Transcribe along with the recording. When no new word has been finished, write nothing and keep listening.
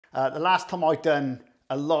The last time I done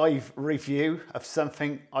a live review of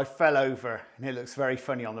something, I fell over and it looks very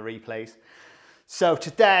funny on the replays. So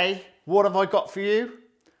today, what have I got for you?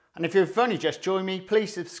 And if you've only just joined me,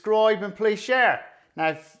 please subscribe and please share.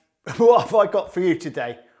 Now, what have I got for you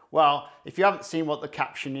today? Well, if you haven't seen what the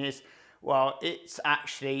caption is, well, it's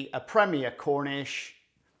actually a Premier Cornish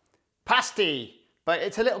Pasty, but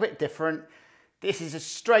it's a little bit different. This is a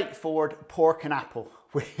straightforward pork and apple,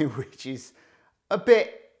 which is a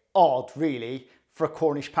bit odd, really, for a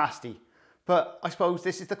Cornish pasty. But I suppose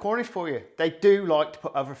this is the Cornish for you. They do like to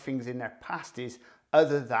put other things in their pasties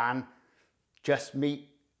other than just meat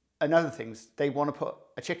and other things. They want to put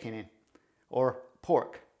a chicken in or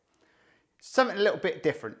pork. Something a little bit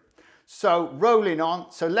different. So rolling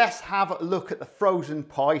on, so let's have a look at the frozen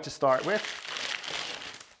pie to start with.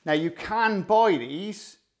 Now you can buy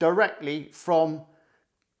these directly from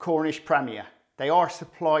Cornish Premier. They are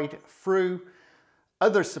supplied through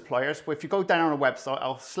other suppliers, but if you go down on a website,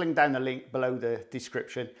 I'll sling down the link below the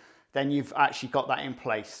description, then you've actually got that in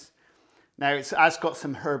place. Now it has got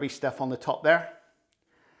some herby stuff on the top there.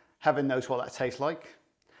 Heaven knows what that tastes like.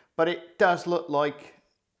 But it does look like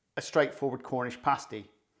a straightforward Cornish pasty.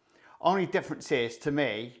 Only difference is, to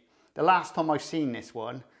me, the last time I've seen this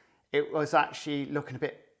one, it was actually looking a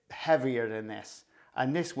bit heavier than this.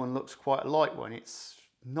 And this one looks quite a light one. It's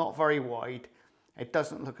not very wide. It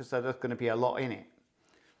doesn't look as though there's going to be a lot in it.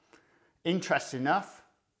 Interesting enough.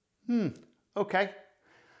 Okay.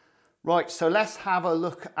 Right, so let's have a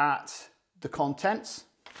look at the contents.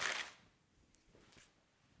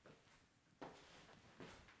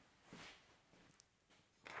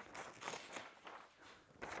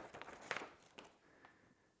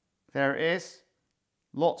 There it is.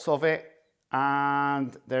 Lots of it.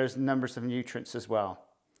 And there's numbers of nutrients as well.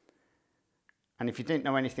 And if you didn't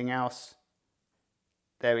know anything else,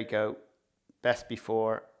 there we go. Best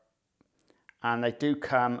before. And they do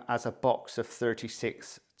come as a box of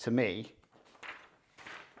 36 to me.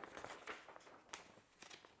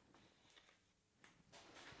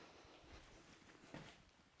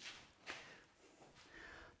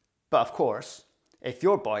 But of course, if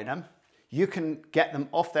you're buying them, you can get them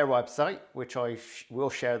off their website, which I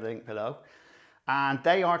will share the link below. And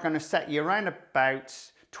they are going to set you around about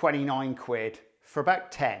 29 quid for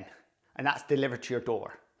about 10. And that's delivered to your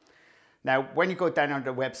door. Now, when you go down on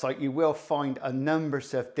the website, you will find a number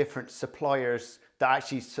of different suppliers that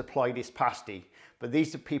actually supply this pasty. But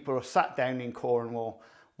these are people who sat down in Cornwall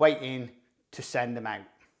waiting to send them out.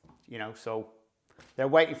 You know, so they're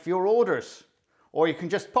waiting for your orders. Or you can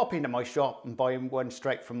just pop into my shop and buy one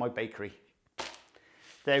straight from my bakery.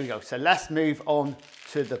 There we go. So let's move on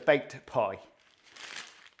to the baked pie.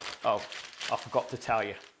 Oh, I forgot to tell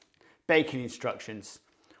you. Baking instructions.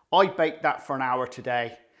 I baked that for an hour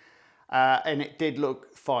today. And it did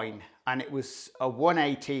look fine, and it was a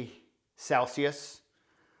 180 Celsius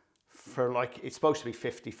for like, it's supposed to be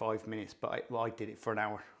 55 minutes, but I did it for an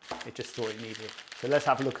hour. I just thought it needed it. So let's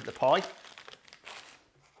have a look at the pie.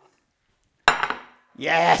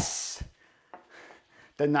 Yes!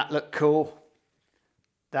 Doesn't that look cool?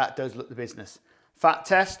 That does look the business. Fat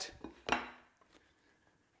test.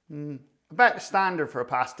 About the standard for a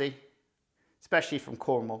pasty, especially from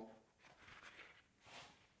Cornwall.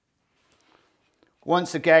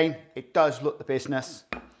 Once again, it does look the business.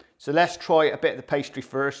 So let's try a bit of the pastry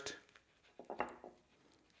first.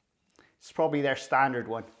 It's probably their standard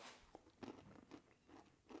one.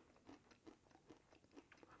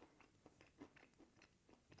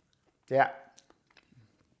 Yeah.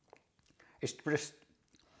 It's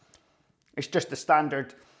just a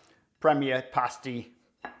standard Premier Pasty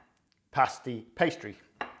pastry,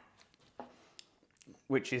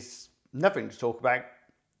 which is nothing to talk about.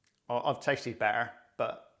 I've tasted better,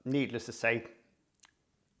 but needless to say,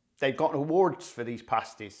 they've got awards for these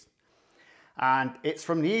pasties. And it's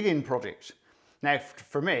from the Eden Project. Now,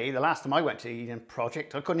 for me, the last time I went to the Eden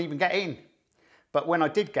Project, I couldn't even get in. But when I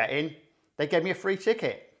did get in, they gave me a free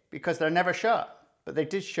ticket because they're never shut. But they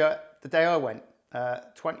did shut the day I went,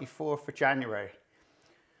 24th of January,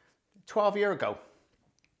 12 years ago.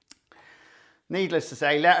 Needless to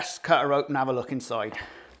say, let's cut her open and have a look inside.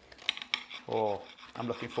 Oh. I'm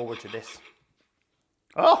looking forward to this.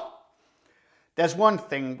 Oh, there's one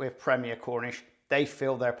thing with Premier Cornish, they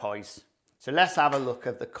fill their pies. So let's have a look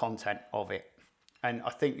at the content of it. And I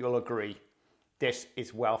think you'll agree, this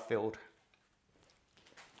is well filled.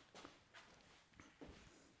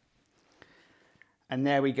 And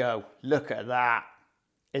there we go, look at that.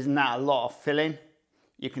 Isn't that a lot of filling?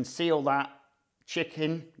 You can see all that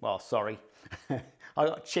chicken, well, sorry. I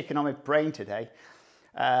got chicken on my brain today.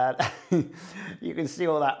 You can see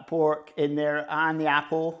all that pork in there and the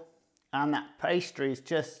apple, and that pastry is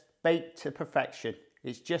just baked to perfection.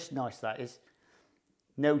 It's just nice, that is.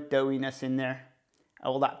 No doughiness in there.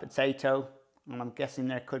 All that potato, and I'm guessing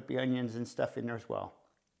there could be onions and stuff in there as well.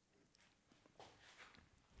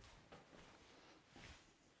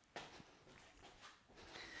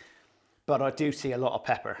 But I do see a lot of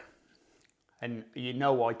pepper, and you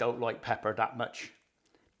know I don't like pepper that much,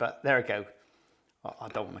 but there we go. I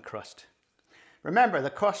don't want the crust. Remember, the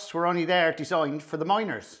crusts were only there designed for the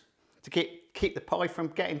miners to keep the pie from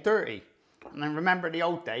getting dirty. And then remember the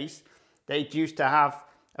old days, they used to have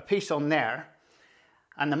a piece on there,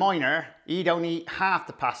 and the miner, he'd only eat half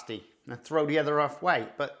the pasty and throw the other half away.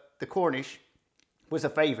 But the Cornish was a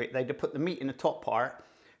favourite. They'd put the meat in the top part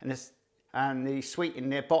and the sweet in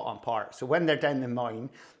the bottom part. So when they're down the mine,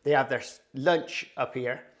 they have their lunch up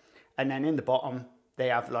here, and then in the bottom, they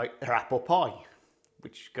have like their apple pie,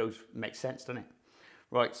 which makes sense, doesn't it?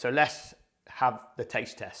 Right, so let's have the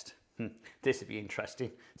taste test. This would be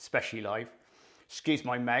interesting, especially live. Excuse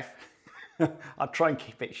my mouth. I'll try and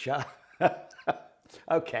keep it shut.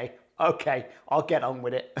 Okay, I'll get on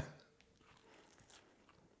with it.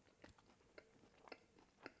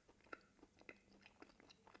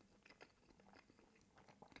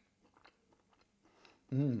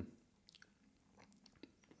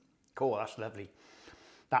 Cool, that's lovely.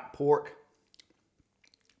 That pork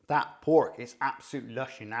is absolute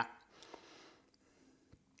lush in that.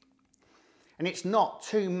 And it's not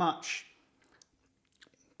too much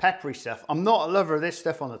peppery stuff. I'm not a lover of this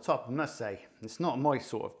stuff on the top, I must say. It's not my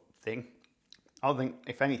sort of thing. I think,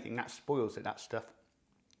 if anything, that spoils it, that stuff.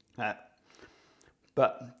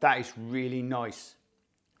 But that is really nice.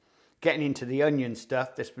 Getting into the onion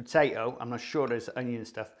stuff, this potato, I'm not sure there's onion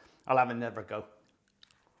stuff. I'll have another go.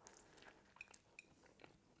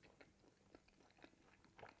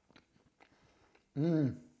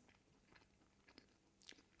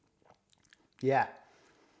 Yeah,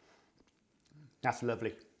 that's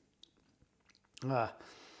lovely. God,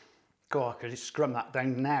 I could just scrum that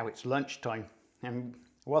down now. It's lunchtime, and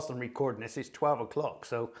whilst I'm recording this, it's 12 o'clock,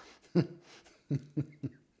 so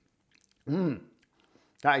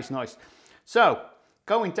that is nice. So,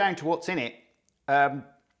 going down to what's in it,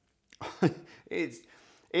 it's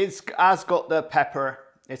has got the pepper,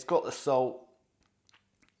 it's got the salt.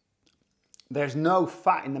 There's no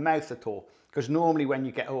fat in the mouth at all, because normally when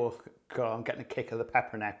you get, oh God, I'm getting a kick of the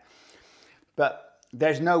pepper now. But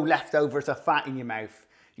there's no leftovers of fat in your mouth.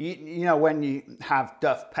 You know, when you have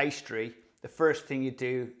duff pastry, the first thing you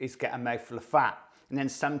do is get a mouthful of fat. And then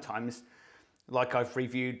sometimes, like I've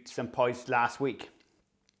reviewed some pies last week,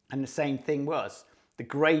 and the same thing was, the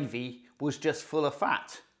gravy was just full of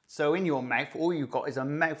fat. So in your mouth, all you've got is a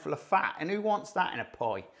mouthful of fat. And who wants that in a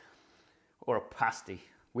pie or a pasty?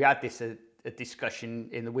 We had this a discussion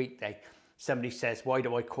in the weekday. Somebody says, why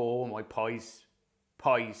do I call my pies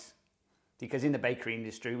pies? Because in the bakery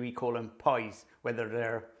industry, we call them pies, whether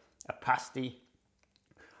they're a pasty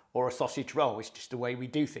or a sausage roll. It's just the way we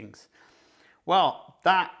do things. Well,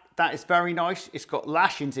 that is very nice. It's got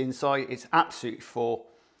lashings inside. It's absolutely full.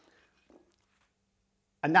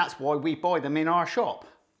 And that's why we buy them in our shop.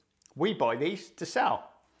 We buy these to sell.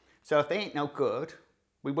 So if they ain't no good,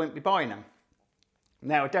 we won't be buying them.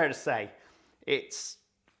 Now, I dare to say, it's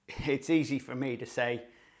easy for me to say,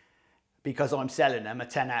 because I'm selling them, a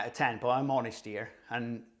 10 out of 10, but I'm honest here,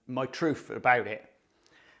 and my truth about it.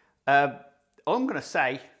 I'm going to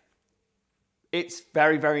say it's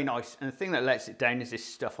very, very nice. And the thing that lets it down is this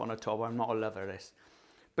stuff on the top. I'm not a lover of this.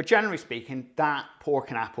 But generally speaking, that pork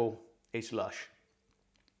and apple is lush.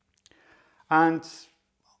 And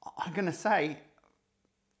I'm going to say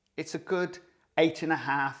it's a good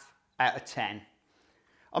 8.5 out of 10.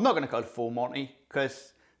 I'm not going to go to full Monty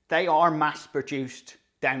because they are mass produced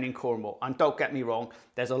down in Cornwall. And don't get me wrong,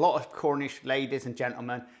 there's a lot of Cornish ladies and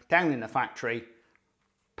gentlemen down in the factory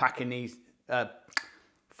packing these,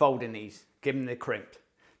 folding these, giving them the crimped,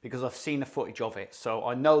 because I've seen the footage of it. So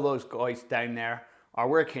I know those guys down there are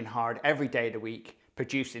working hard every day of the week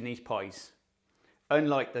producing these pies.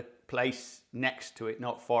 Unlike the place next to it,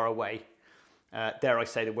 not far away, dare I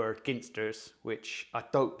say the word, Ginsters, which I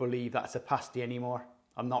don't believe that's a pasty anymore.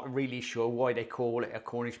 I'm not really sure why they call it a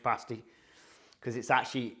Cornish pasty, because it's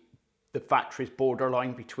actually, the factory's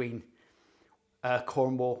borderline between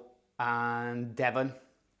Cornwall and Devon.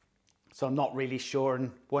 So I'm not really sure,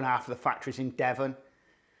 and one half of the factory's in Devon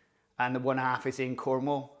and the one half is in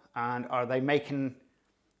Cornwall. And are they making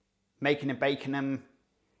and baking them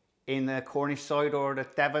in the Cornish side or the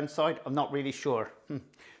Devon side? I'm not really sure.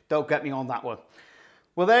 Don't get me on that one.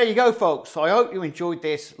 Well, there you go, folks. I hope you enjoyed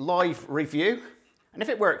this live review And if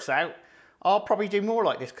it works out, I'll probably do more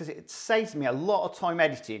like this because it saves me a lot of time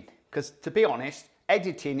editing. Because to be honest,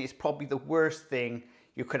 editing is probably the worst thing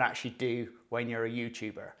you can actually do when you're a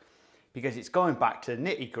YouTuber. Because it's going back to the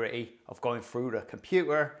nitty gritty of going through the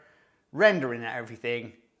computer, rendering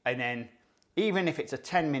everything, and then even if it's a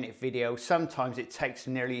 10-minute video, sometimes it takes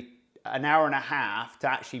nearly an hour and a half to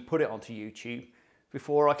actually put it onto YouTube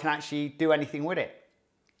before I can actually do anything with it.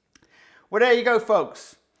 Well, there you go,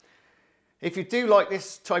 folks. If you do like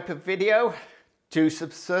this type of video, do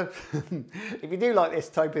subscribe. If you do like this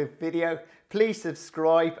type of video, please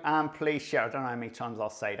subscribe and please share. I don't know how many times I'll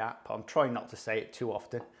say that, but I'm trying not to say it too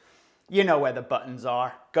often. You know where the buttons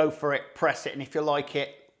are. Go for it, press it, and if you like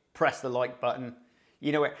it, press the like button.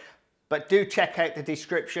 You know it. But do check out the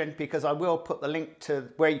description because I will put the link to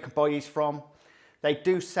where you can buy these from. They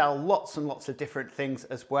do sell lots and lots of different things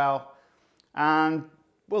as well. And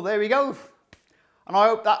well, there we go. And I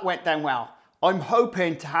hope that went down well. I'm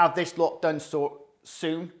hoping to have this lot done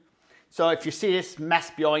soon. So if you see this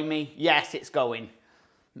mess behind me, yes, it's going.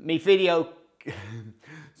 My video,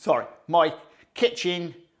 sorry, my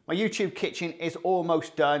kitchen, my YouTube kitchen is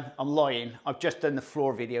almost done. I'm lying. I've just done the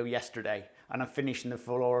floor video yesterday and I'm finishing the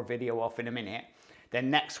floor video off in a minute. Then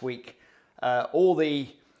next week, all the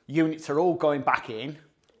units are all going back in.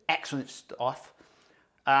 Excellent stuff.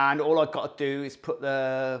 And all I've got to do is put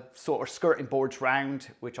the sort of skirting boards round,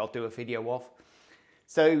 which I'll do a video of.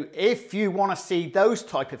 So if you want to see those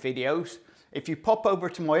type of videos, if you pop over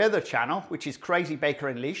to my other channel, which is Crazy Baker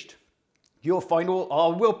Unleashed, you'll find I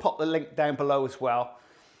will pop the link down below as well.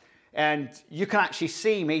 And you can actually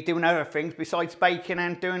see me doing other things besides baking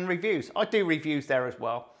and doing reviews. I do reviews there as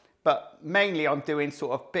well, but mainly I'm doing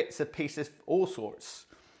sort of bits and pieces, all sorts.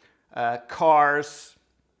 Cars,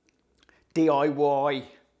 DIY,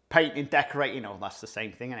 painting, decorating, oh, that's the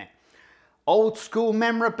same thing, isn't it? Old school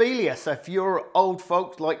memorabilia. So if you're old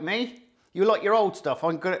folks like me, you like your old stuff.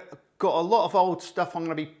 I've got a lot of old stuff I'm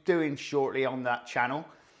going to be doing shortly on that channel.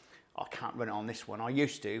 I can't run it on this one. I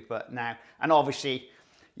used to, but now. And obviously,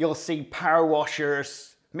 you'll see power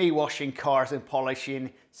washers, me washing cars and polishing,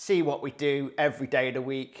 see what we do every day of the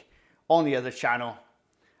week on the other channel.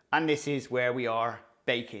 And this is where we are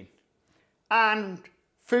baking. And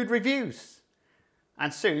food reviews.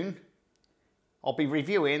 And soon, I'll be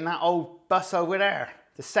reviewing that old bus over there,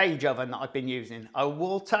 the Sage oven that I've been using. I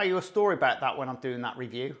will tell you a story about that when I'm doing that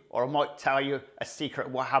review, or I might tell you a secret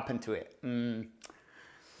what happened to it.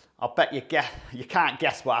 I'll bet you can't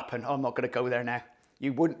guess what happened. I'm not going to go there now.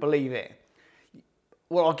 You wouldn't believe it.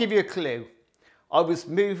 Well, I'll give you a clue. I was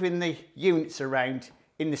moving the units around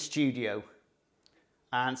in the studio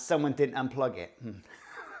and someone didn't unplug it.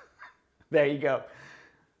 There you go.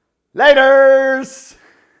 Laters!